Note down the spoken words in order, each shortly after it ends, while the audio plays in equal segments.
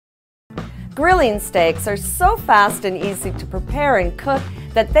Grilling steaks are so fast and easy to prepare and cook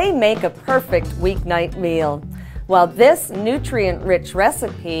that they make a perfect weeknight meal. Well, this nutrient-rich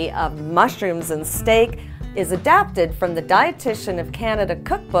recipe of mushrooms and steak is adapted from the Dietitians of Canada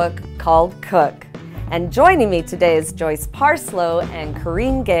cookbook called Cook. And joining me today is Joyce Parslow and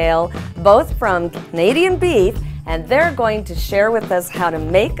Corinne Gale, both from Canadian Beef, and they're going to share with us how to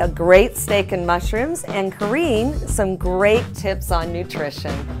make a great steak and mushrooms, and Corinne, some great tips on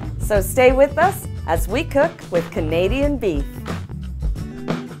nutrition. So stay with us as we cook with Canadian Beef.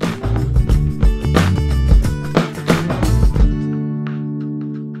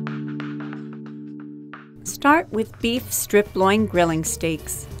 Start with beef strip loin grilling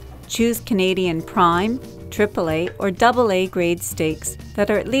steaks. Choose Canadian prime, AAA, or AA grade steaks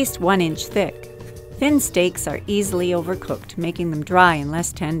that are at least 1 inch thick. Thin steaks are easily overcooked, making them dry and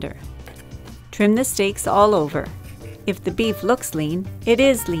less tender. Trim the steaks all over. If the beef looks lean, it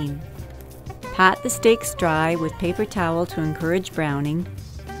is lean. Pat the steaks dry with paper towel to encourage browning.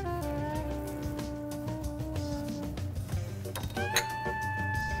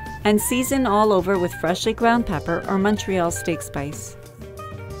 And season all over with freshly ground pepper or Montreal steak spice.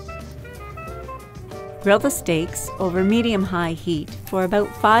 Grill the steaks over medium-high heat for about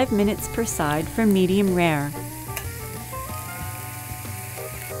 5 minutes per side for medium rare.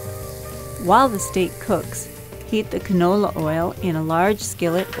 While the steak cooks, heat the canola oil in a large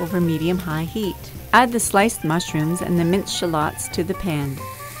skillet over medium-high heat. Add the sliced mushrooms and the minced shallots to the pan.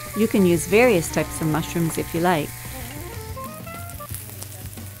 You can use various types of mushrooms if you like.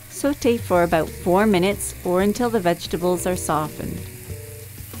 Sauté for about 4 minutes or until the vegetables are softened.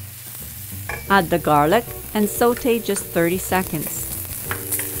 Add the garlic and sauté just 30 seconds.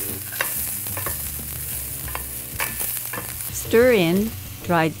 Stir in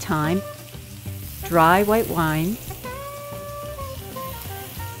dried thyme, dry white wine,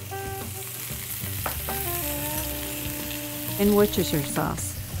 and Worcestershire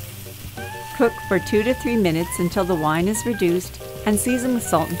sauce. Cook for 2 to 3 minutes until the wine is reduced, and season with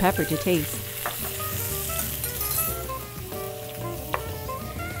salt and pepper to taste.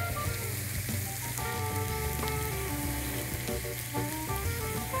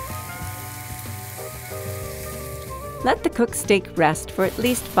 Let the cooked steak rest for at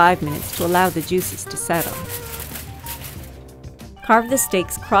least 5 minutes to allow the juices to settle. Carve the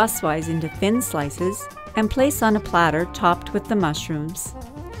steaks crosswise into thin slices and place on a platter topped with the mushrooms.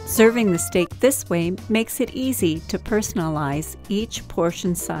 Serving the steak this way makes it easy to personalize each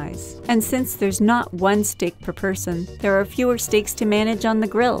portion size. And since there's not one steak per person, there are fewer steaks to manage on the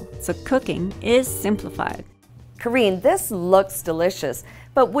grill, so cooking is simplified. Corinne, this looks delicious,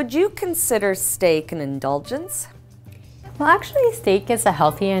 but would you consider steak an indulgence? Well, actually, steak is a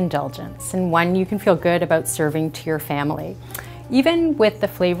healthy indulgence and one you can feel good about serving to your family. Even with the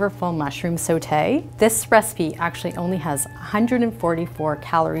flavorful mushroom sauté, this recipe actually only has 144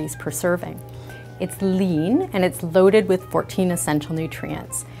 calories per serving. It's lean and it's loaded with 14 essential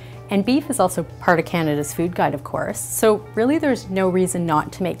nutrients. And beef is also part of Canada's food guide, of course, so really there's no reason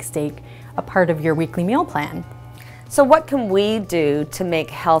not to make steak a part of your weekly meal plan. So what can we do to make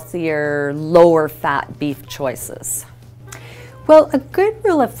healthier, lower fat beef choices? Well, a good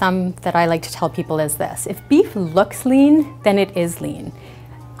rule of thumb that I like to tell people is this: if beef looks lean, then it is lean.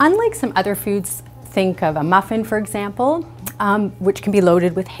 Unlike some other foods, think of a muffin, for example, which can be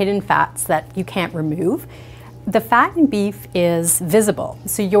loaded with hidden fats that you can't remove. The fat in beef is visible,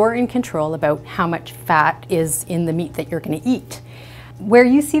 so you're in control about how much fat is in the meat that you're going to eat. Where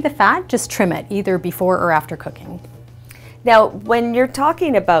you see the fat, just trim it, either before or after cooking. Now, when you're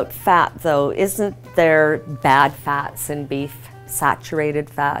talking about fat, though, isn't there bad fats in beef? Saturated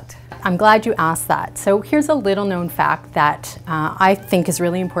fat? I'm glad you asked that. So here's a little known fact that I think is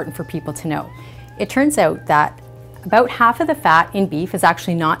really important for people to know. It turns out that about half of the fat in beef is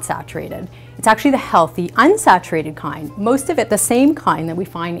actually not saturated. It's actually the healthy, unsaturated kind, most of it the same kind that we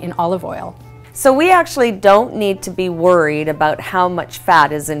find in olive oil. So we actually don't need to be worried about how much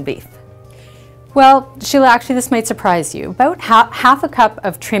fat is in beef. Well, Sheila, actually this might surprise you. About half a cup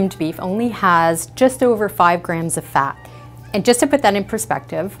of trimmed beef only has just over 5 grams of fat. And just to put that in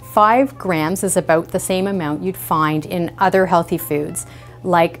perspective, 5 grams is about the same amount you'd find in other healthy foods,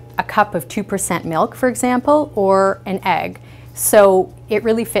 like a cup of 2% milk, for example, or an egg. So it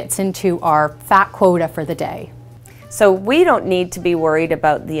really fits into our fat quota for the day. So we don't need to be worried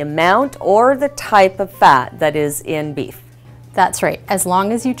about the amount or the type of fat that is in beef. That's right, as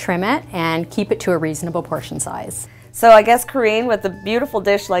long as you trim it and keep it to a reasonable portion size. So I guess, Corinne, with a beautiful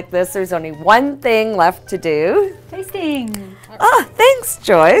dish like this, there's only one thing left to do. Tasting! Ah, thanks,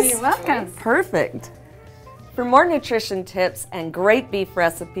 Joyce. You're welcome. Perfect. For more nutrition tips and great beef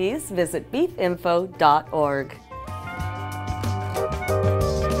recipes, visit beefinfo.org.